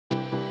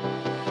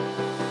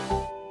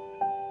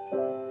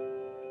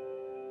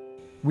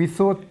We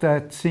thought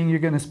that seeing you're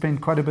going to spend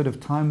quite a bit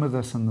of time with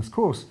us in this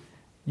course,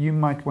 you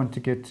might want to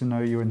get to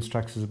know your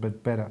instructors a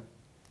bit better.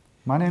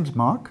 My name's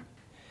Mark.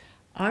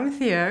 I'm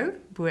Theo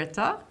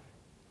Botha.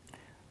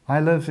 I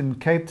live in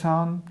Cape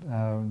Town.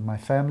 My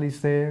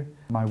family's there.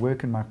 My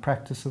work and my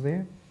practice are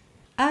there.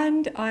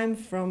 And I'm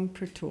from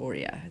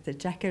Pretoria, the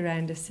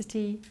Jacaranda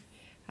city.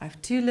 I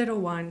have 2 little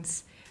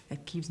ones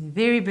that keeps me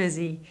very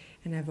busy,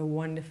 and I have a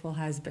wonderful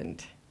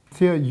husband.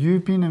 Theo,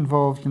 you've been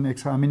involved in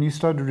exercise. I mean, you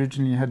started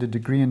originally, you had a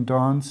degree in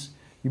dance.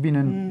 You've been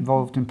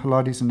involved in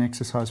Pilates and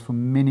exercise for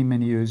many,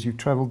 many years. You've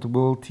traveled the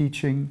world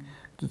teaching.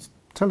 Just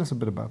tell us a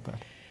bit about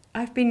that.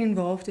 I've been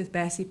involved with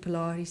BASI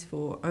Pilates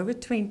for over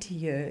 20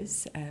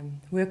 years,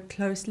 worked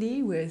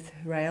closely with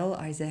Rael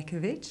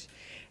Isacowitz,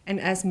 and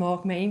as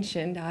Mark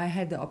mentioned, I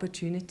had the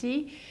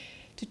opportunity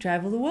to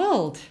travel the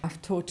world.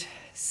 I've taught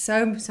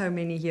so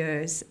many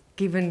years,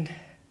 given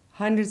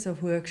hundreds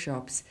of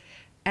workshops,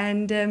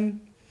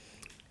 and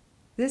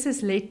this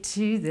has led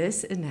to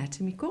this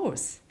anatomy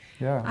course.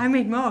 Yeah. I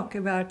met Mark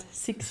about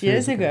 6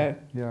 years ago.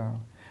 Yeah.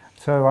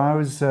 So I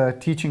was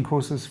teaching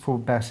courses for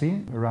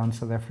BASI around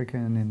South Africa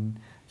and in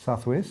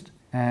Southwest,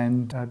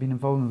 and I've been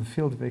involved in the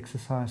field of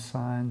exercise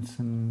science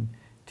and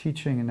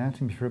teaching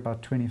anatomy for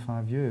about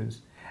 25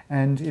 years.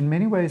 And in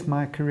many ways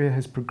my career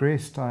has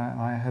progressed.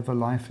 I have a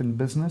life in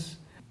business,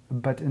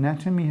 but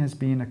anatomy has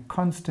been a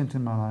constant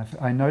in my life.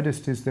 I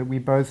noticed is that we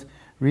both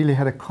really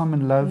had a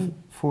common love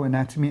for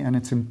anatomy and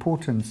its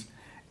importance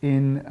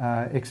in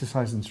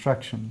exercise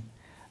instruction.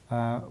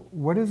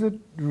 What is it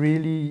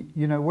really,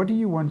 what do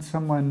you want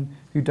someone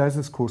who does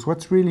this course,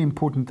 what's really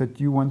important that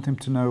you want them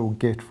to know or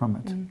get from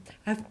it?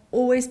 I've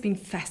always been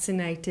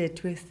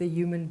fascinated with the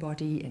human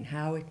body and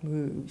how it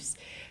moves.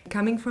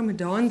 Coming from a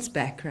dance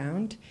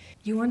background,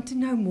 you want to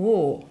know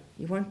more.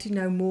 You want to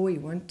know more, you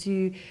want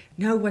to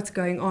know what's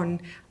going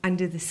on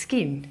under the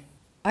skin.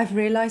 I've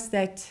realized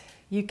that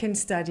you can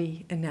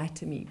study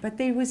anatomy, but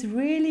there was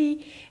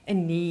really a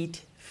need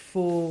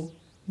for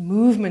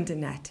movement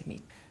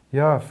anatomy.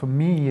 Yeah, for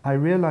me, I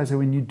realize that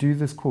when you do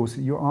this course,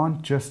 you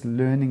aren't just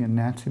learning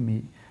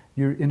anatomy.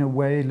 You're in a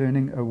way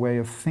learning a way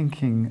of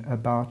thinking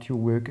about your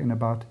work and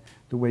about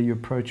the way you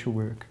approach your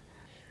work.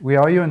 We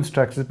are your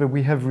instructors, but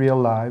we have real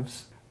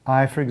lives.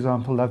 I, for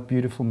example, love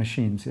beautiful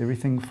machines,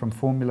 everything from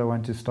Formula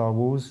 1 to Star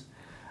Wars.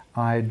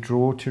 I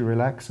draw to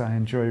relax. I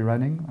enjoy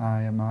running.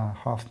 I am a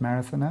half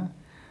marathoner.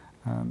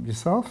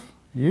 Yourself?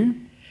 You?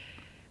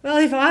 Well,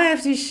 if I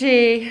have to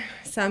share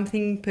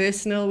something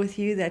personal with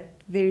you that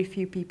very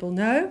few people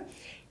know,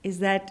 is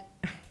that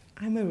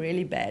I'm a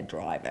really bad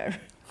driver.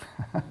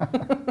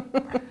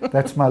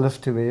 That's my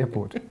lift to the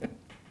airport.